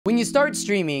When you start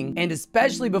streaming, and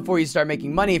especially before you start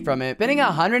making money from it, spending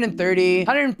 $130,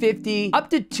 $150, up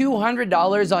to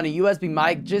 $200 on a USB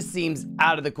mic just seems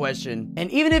out of the question. And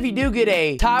even if you do get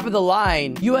a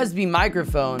top-of-the-line USB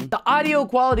microphone, the audio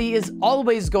quality is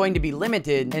always going to be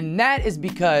limited, and that is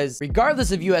because,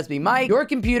 regardless of USB mic, your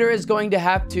computer is going to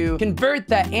have to convert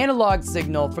that analog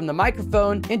signal from the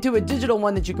microphone into a digital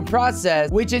one that you can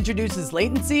process, which introduces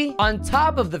latency, on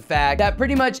top of the fact that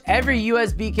pretty much every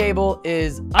USB cable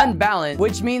is unbalanced,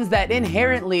 which means that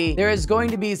inherently there is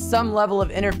going to be some level of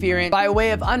interference by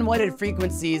way of unwanted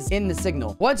frequencies in the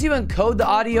signal. Once you encode the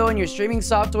audio in your streaming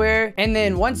software, and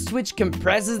then once Twitch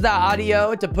compresses that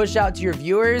audio to push out to your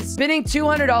viewers, spending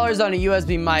 $200 on a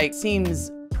USB mic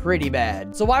seems pretty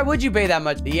bad. So why would you pay that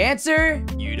much? The answer?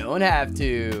 You don't have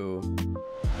to.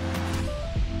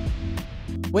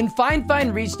 When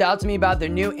Fifine reached out to me about their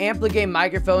new Ampligame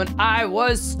microphone, I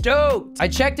was stoked. I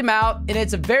checked them out, and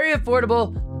it's a very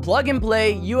affordable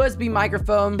plug-and-play USB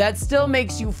microphone that still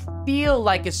makes you feel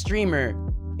like a streamer.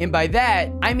 And by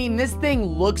that, I mean this thing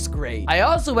looks great. I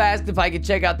also asked if I could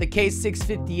check out the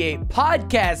K658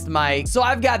 podcast mic, so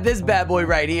I've got this bad boy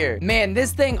right here. Man,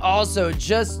 this thing also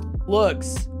just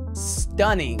looks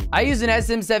stunning. I use an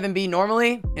SM7B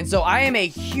normally, and so I am a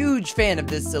huge fan of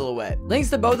this silhouette. Links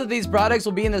to both of these products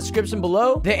will be in the description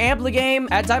below. The Ampligame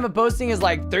at time of posting is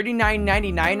like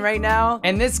 $39.99 right now,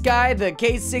 and this guy, the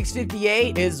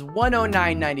K658, is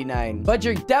 $109.99. But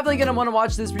you're definitely gonna want to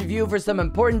watch this review for some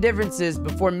important differences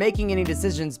before making any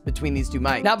decisions between these two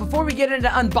mics. Now, before we get into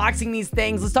unboxing these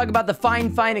things, let's talk about the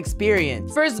Fifine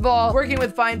experience. First of all, working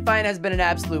with Fifine has been an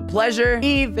absolute pleasure.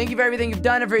 Eve, thank you for everything you've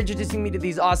done and for introducing me to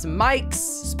these awesome mics.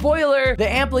 Spoiler, the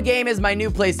Ampligame is my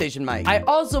new PlayStation mic. I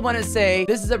also want to say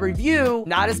this is a review,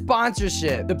 not a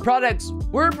sponsorship. The products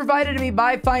were provided to me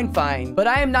by Fifine, but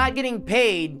I am not getting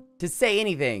paid to say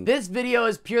anything. This video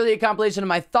is purely a compilation of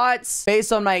my thoughts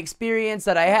based on my experience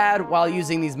that I had while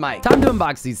using these mics. Time to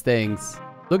unbox these things.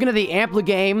 Looking at the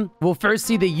Ampligame, we'll first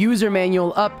see the user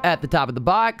manual up at the top of the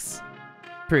box.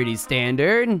 Pretty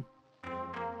standard.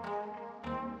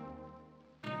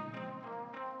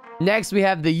 Next, we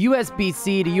have the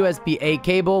USB-C to USB-A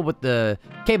cable with the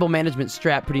cable management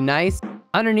strap, pretty nice.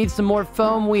 Underneath some more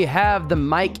foam, we have the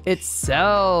mic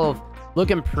itself.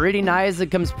 Looking pretty nice. It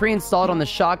comes pre-installed on the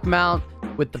shock mount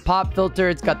with the pop filter.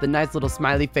 It's got the nice little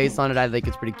smiley face on it. I think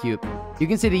it's pretty cute. You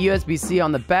can see the USB-C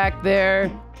on the back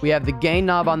there. We have the gain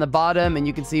knob on the bottom, and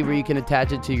you can see where you can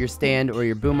attach it to your stand or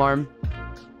your boom arm.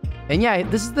 And yeah,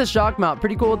 this is the shock mount.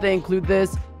 Pretty cool they include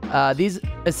this. These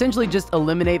essentially just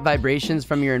eliminate vibrations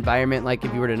from your environment, like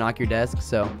if you were to knock your desk.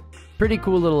 So pretty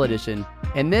cool little addition.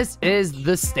 And this is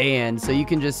the stand. So you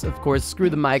can just, of course, screw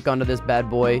the mic onto this bad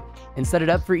boy and set it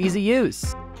up for easy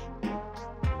use.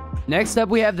 Next up,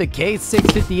 we have the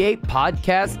K658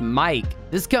 podcast mic.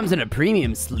 This comes in a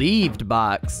premium sleeved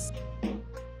box.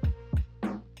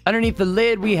 Underneath the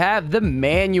lid, we have the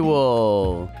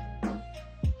manual,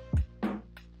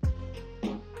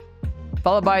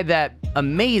 followed by that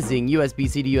amazing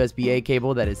USB-C to USB-A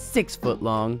cable that is 6 foot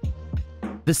long.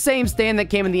 The same stand that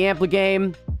came in the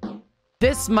Ampligame.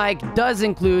 This mic does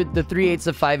include the 3/8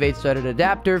 of 5/8 threaded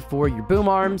adapter for your boom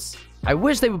arms. I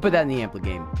wish they would put that in the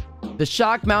Ampligame. The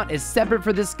shock mount is separate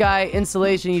for this guy.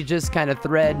 Installation, you just kind of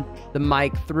thread the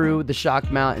mic through the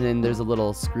shock mount, and then there's a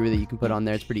little screw that you can put on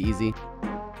there. It's pretty easy.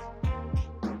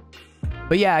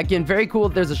 But yeah, again, very cool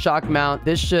if there's a shock mount.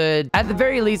 This should, at the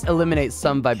very least, eliminate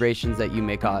some vibrations that you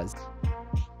may cause.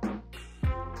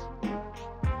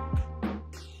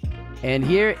 And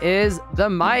here is the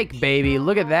mic, baby.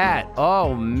 Look at that.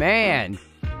 Oh, man.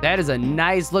 That is a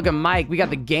nice looking mic. We got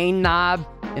the gain knob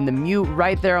and the mute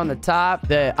right there on the top.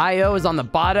 The I/O is on the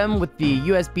bottom with the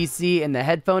USB-C and the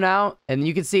headphone out. And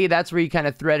you can see that's where you kind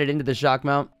of thread it into the shock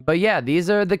mount. But yeah, these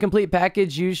are the complete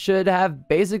package. You should have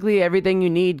basically everything you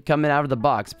need coming out of the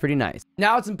box. Pretty nice.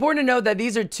 Now, it's important to note that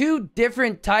these are two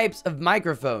different types of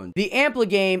microphones. The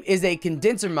Ampligame is a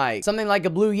condenser mic, something like a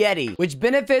Blue Yeti, which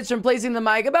benefits from placing the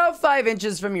mic about 5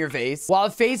 inches from your face while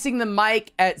facing the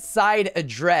mic at side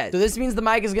address. So this means the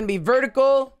mic is going to be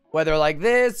vertical, whether like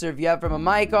this, or if you have from a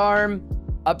mic arm,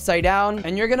 upside down,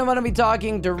 and you're gonna wanna be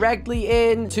talking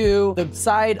directly into the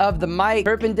side of the mic,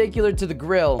 perpendicular to the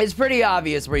grill. It's pretty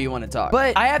obvious where you wanna talk.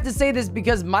 But I have to say this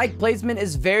because mic placement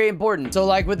is very important. So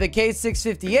like with the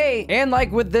K658, and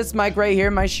like with this mic right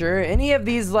here, my Shure, any of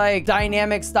these like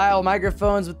dynamic style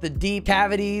microphones with the deep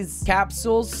cavities,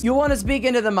 capsules, you wanna speak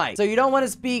into the mic. So you don't wanna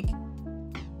speak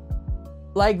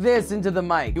like this into the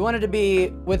mic. You want it to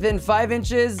be within 5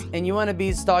 inches, and you want to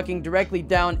be talking directly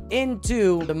down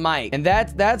into the mic. And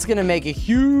that's gonna make a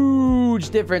huge huge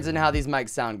difference in how these mics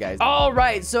sound, guys. All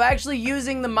right, so actually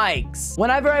using the mics.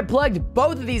 Whenever I plugged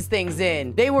both of these things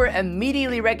in, they were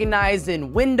immediately recognized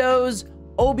in Windows,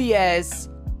 OBS,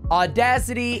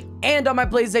 Audacity, and on my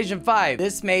PlayStation 5.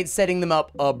 This made setting them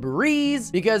up a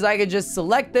breeze because I could just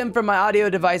select them from my audio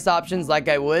device options like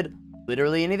I would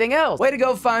literally anything else. Way to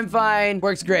go, Fifine.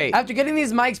 Works great. After getting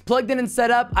these mics plugged in and set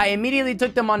up, I immediately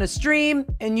took them on a stream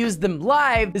and used them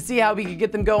live to see how we could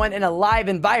get them going in a live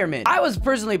environment. I was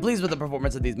personally pleased with the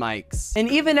performance of these mics. And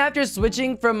even after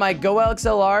switching from my Go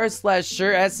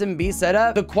XLR/Shure SMB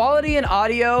setup, the quality and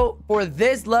audio for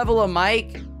this level of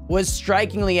mic was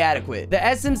strikingly adequate. The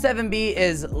SM7B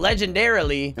is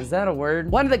legendarily, is that a word?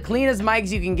 One of the cleanest mics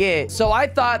you can get. So I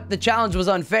thought the challenge was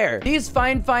unfair. These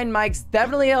Fifine mics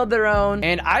definitely held their own,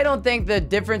 and I don't think the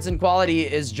difference in quality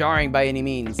is jarring by any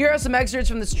means. Here are some excerpts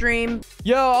from the stream.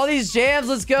 Yo, all these jams,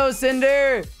 let's go,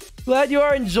 Cinder. Glad you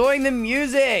are enjoying the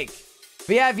music.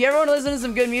 But yeah, if you ever want to listen to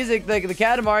some good music, like the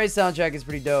Katamari soundtrack is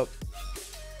pretty dope.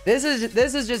 This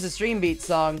is just a stream beat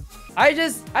song. I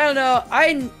don't know.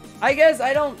 I guess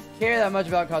I don't care that much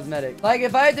about cosmetics. Like,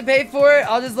 if I had to pay for it,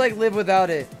 I'll just, like, live without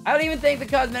it. I don't even think the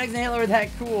cosmetics in Halo are that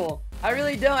cool. I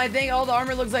really don't. I think all the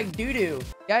armor looks like doo-doo.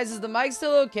 Guys, is the mic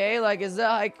still okay? Like, is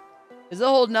it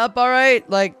holding up all right?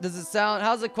 Like, does it sound...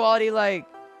 How's the quality, like...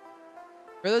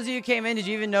 For those of you who came in, did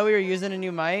you even know we were using a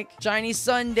new mic? Shiny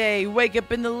Sunday, wake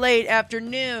up in the late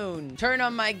afternoon. Turn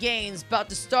on my games, about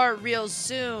to start real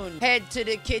soon. Head to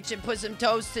the kitchen, put some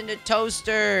toast in the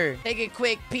toaster. Take a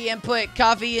quick pee and put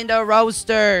coffee in the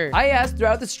roaster. I asked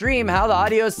throughout the stream how the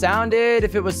audio sounded,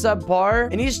 if it was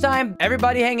subpar, and each time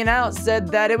everybody hanging out said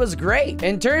that it was great.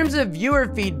 In terms of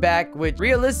viewer feedback, which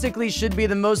realistically should be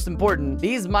the most important,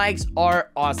 these mics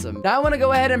are awesome. Now I want to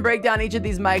go ahead and break down each of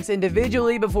these mics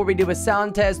individually before we do a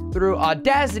sound test through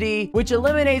Audacity, which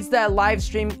eliminates that live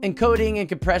stream encoding and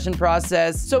compression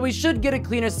process, so we should get a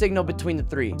cleaner signal between the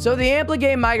three. So the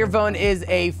Ampligame microphone is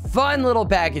a fun little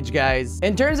package, guys.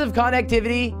 In terms of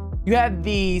connectivity, you have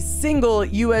the single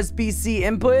USB-C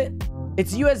input.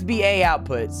 It's USB-A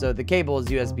output, so the cable is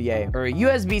USB-A, or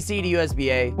USB-C to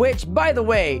USB-A, which, by the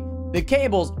way, the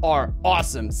cables are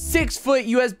awesome. 6-foot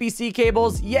USB-C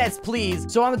cables, yes, please.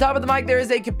 So on the top of the mic, there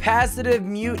is a capacitive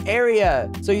mute area.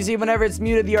 So you see whenever it's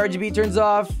muted, the RGB turns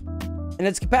off, and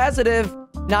it's capacitive,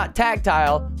 not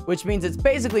tactile, which means it's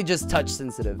basically just touch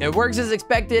sensitive. It works as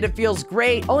expected. It feels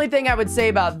great. Only thing I would say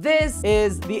about this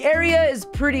is the area is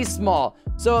pretty small.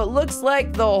 So it looks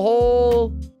like the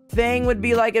whole thing would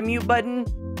be like a mute button,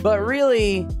 but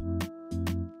really,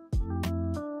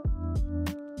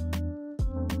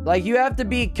 like, you have to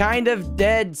be kind of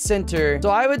dead center.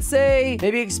 So I would say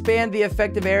maybe expand the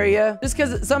effective area, just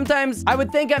because sometimes I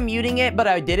would think I'm muting it, but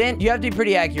I didn't. You have to be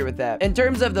pretty accurate with that. In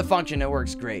terms of the function, it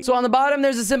works great. So on the bottom,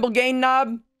 there's a simple gain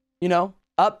knob, you know,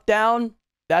 up, down.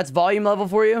 That's volume level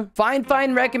for you.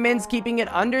 Fifine recommends keeping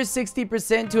it under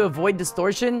 60% to avoid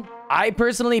distortion. I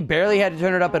personally barely had to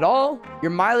turn it up at all.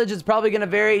 Your mileage is probably going to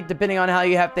vary depending on how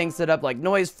you have things set up, like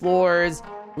noise floors,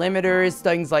 limiters,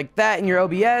 things like that in your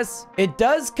OBS. It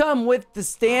does come with the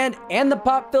stand and the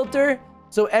pop filter,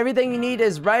 so everything you need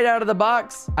is right out of the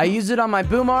box. I used it on my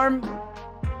boom arm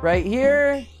right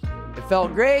here. It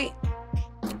felt great.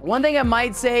 One thing I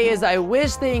might say is I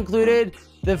wish they included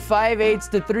the 5/8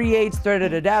 to 3/8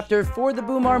 threaded adapter for the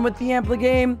boom arm with the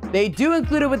Ampligame. They do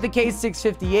include it with the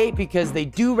K658 because they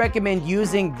do recommend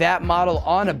using that model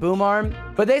on a boom arm.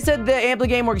 But they said the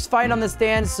Ampligame works fine on the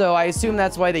stand, so I assume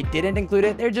that's why they didn't include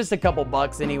it. They're just a couple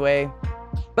bucks anyway,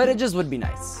 but it just would be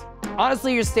nice.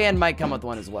 Honestly, your stand might come with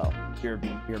one as well. Your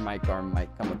mic arm might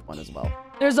come with one as well.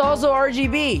 There's also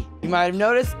RGB. You might have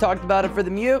noticed, talked about it for the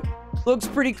mute. Looks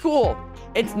pretty cool.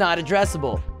 It's not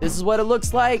addressable. This is what it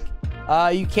looks like.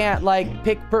 You can't, like,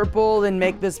 pick purple and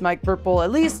make this mic purple.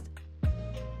 At least,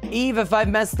 Eve, if I've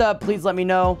messed up, please let me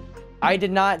know. I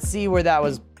did not see where that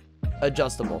was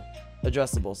adjustable.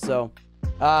 So,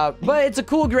 but it's a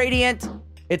cool gradient.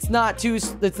 It's not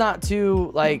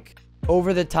too, like,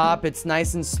 over the top. It's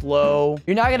nice and slow.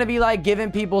 You're not gonna be, like,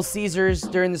 giving people Caesars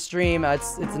during the stream.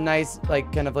 It's a nice,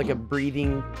 like, kind of like a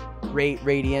breathing rate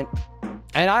gradient.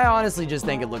 And I honestly just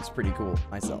think it looks pretty cool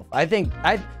myself.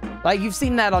 Like, you've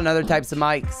seen that on other types of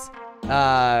mics.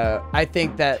 I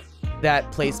think that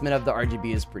placement of the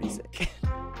RGB is pretty sick.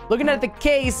 Looking at the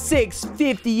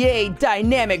K658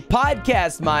 dynamic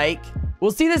podcast mic,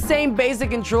 we'll see the same basic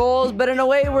controls, but in a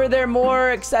way where they're more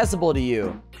accessible to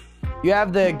you. You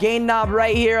have the gain knob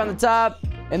right here on the top,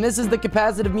 and this is the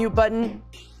capacitive mute button.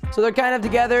 So they're kind of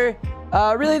together.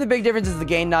 Really, the big difference is the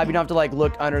gain knob. You don't have to, like,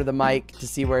 look under the mic to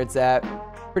see where it's at.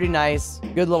 Pretty nice.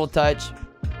 Good little touch.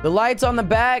 The lights on the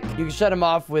back, you can shut them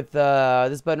off with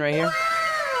this button right here.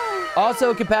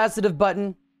 Also, capacitive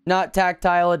button, not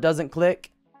tactile. It doesn't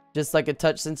click, just like a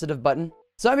touch sensitive button.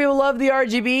 Some people love the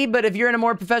RGB, but if you're in a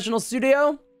more professional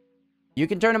studio, you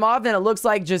can turn them off and it looks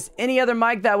like just any other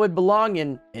mic that would belong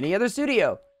in any other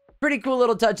studio. Pretty cool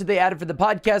little touch that they added for the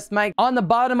podcast mic. On the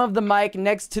bottom of the mic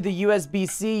next to the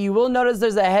USB-C, you will notice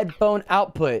there's a headphone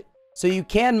output. So you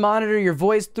can monitor your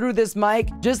voice through this mic,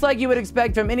 just like you would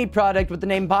expect from any product with the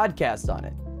name podcast on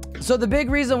it. So the big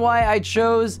reason why I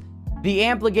chose the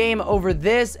Ampligame over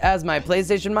this as my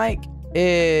PlayStation mic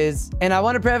is, and I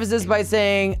want to preface this by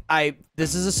saying,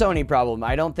 this is a Sony problem.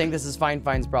 I don't think this is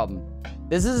Fine's problem.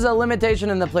 This is a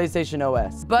limitation in the PlayStation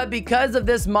OS. But because of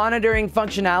this monitoring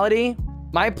functionality,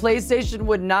 my PlayStation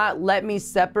would not let me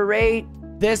separate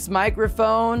this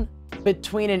microphone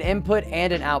between an input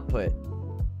and an output.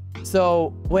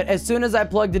 So as soon as I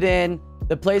plugged it in,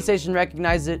 the PlayStation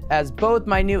recognized it as both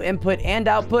my new input and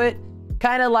output,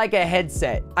 kind of like a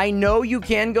headset. I know you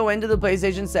can go into the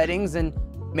PlayStation settings and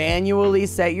manually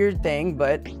set your thing,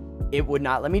 but it would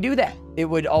not let me do that. It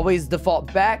would always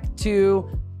default back to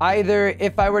either,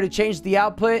 if I were to change the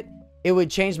output, it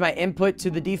would change my input to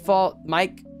the default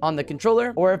mic on the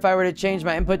controller, or if I were to change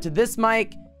my input to this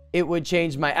mic, it would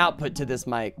change my output to this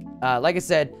mic. Like I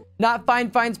said, not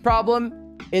Fine's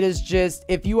problem. It is just,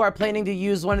 if you are planning to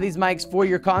use one of these mics for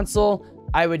your console,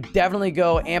 I would definitely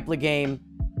go Ampligame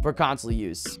for console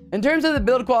use. In terms of the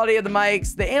build quality of the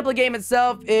mics, the Ampligame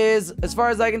itself is, as far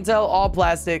as I can tell, all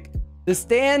plastic. The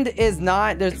stand is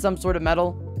not, there's some sort of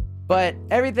metal, but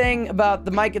everything about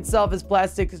the mic itself is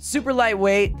plastic. It's super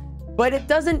lightweight, but it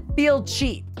doesn't feel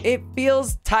cheap. It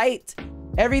feels tight.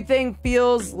 Everything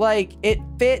feels like it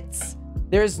fits.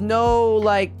 There's no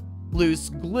like loose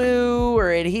glue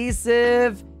or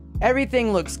adhesive.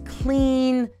 Everything looks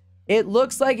clean. It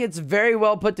looks like it's very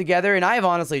well put together, and I've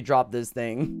honestly dropped this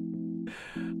thing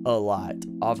a lot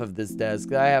off of this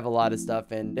desk. I have a lot of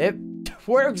stuff, and it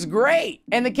works great.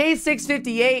 And the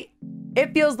K658,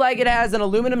 it feels like it has an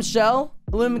aluminum shell,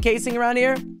 aluminum casing around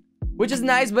here, which is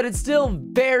nice, but it's still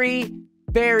very,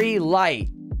 very light.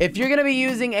 If you're gonna be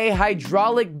using a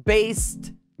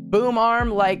hydraulic-based boom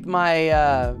arm like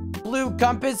my blue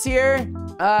Compass here,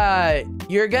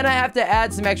 you're gonna have to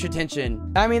add some extra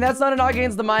tension. I mean, that's not a knock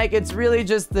against the mic. It's really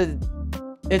just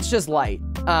it's just light.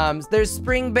 There's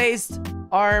spring-based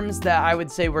arms that I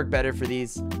would say work better for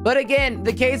these. But again,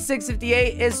 the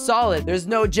K658 is solid. There's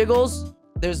no jiggles.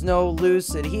 There's no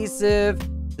loose adhesive.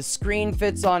 The screen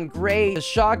fits on great. The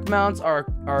shock mounts are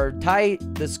tight.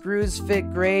 The screws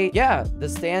fit great. Yeah, the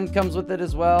stand comes with it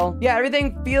as well. Yeah,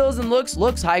 everything feels and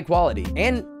looks high quality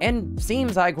and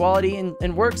seems high quality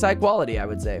and works high quality, I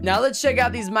would say. Now let's check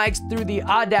out these mics through the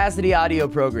Audacity audio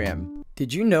program.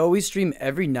 Did you know we stream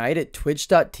every night at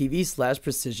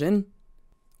twitch.tv/precision?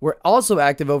 We're also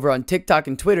active over on TikTok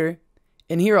and Twitter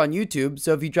and here on YouTube.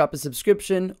 So if you drop a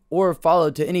subscription or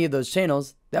follow to any of those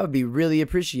channels, that would be really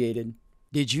appreciated.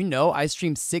 Did you know I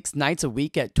stream 6 nights a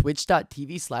week at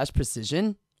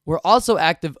twitch.tv/precision? We're also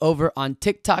active over on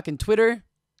TikTok and Twitter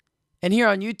and here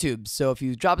on YouTube. So if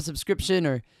you drop a subscription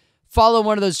or follow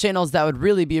one of those channels, that would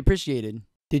really be appreciated.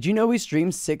 Did you know we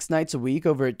stream 6 nights a week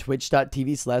over at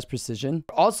twitch.tv/precision?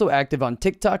 We're also active on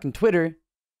TikTok and Twitter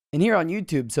and here on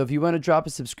YouTube. So if you want to drop a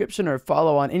subscription or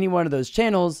follow on any one of those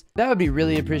channels, that would be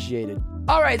really appreciated.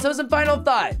 All right, so some final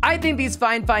thought. I think these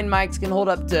Fifine mics can hold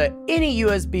up to any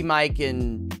USB mic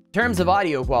in terms of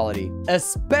audio quality,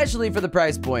 especially for the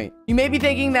price point. You may be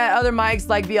thinking that other mics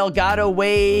like the Elgato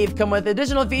Wave come with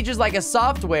additional features like a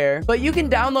software, but you can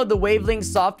download the Wavelink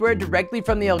software directly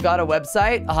from the Elgato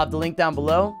website. I'll have the link down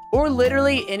below, or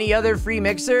literally any other free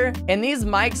mixer. And these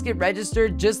mics get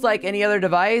registered just like any other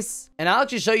device. And I'll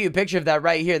actually show you a picture of that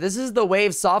right here. This is the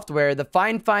Wave software. The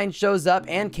Fifine shows up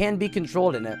and can be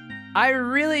controlled in it. I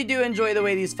really do enjoy the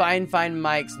way these Fifine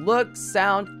mics look,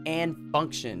 sound, and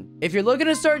function. If you're looking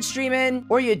to start streaming,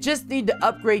 or you just need to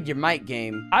upgrade your mic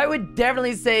game, I would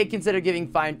definitely say consider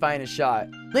giving Fifine a shot.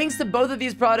 Links to both of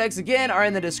these products, again, are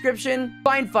in the description.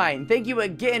 Fifine, thank you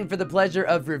again for the pleasure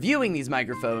of reviewing these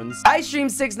microphones. I stream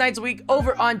 6 nights a week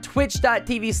over on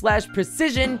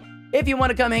twitch.tv/precision. If you want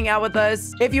to come hang out with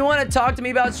us, if you want to talk to me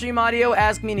about stream audio,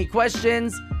 ask me any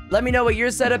questions, let me know what your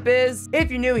setup is.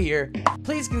 If you're new here,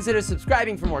 please consider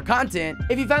subscribing for more content.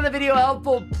 If you found the video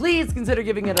helpful, please consider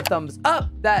giving it a thumbs up.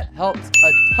 That helps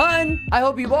a ton. I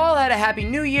hope you all had a happy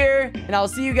new year, and I'll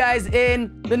see you guys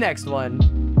in the next one.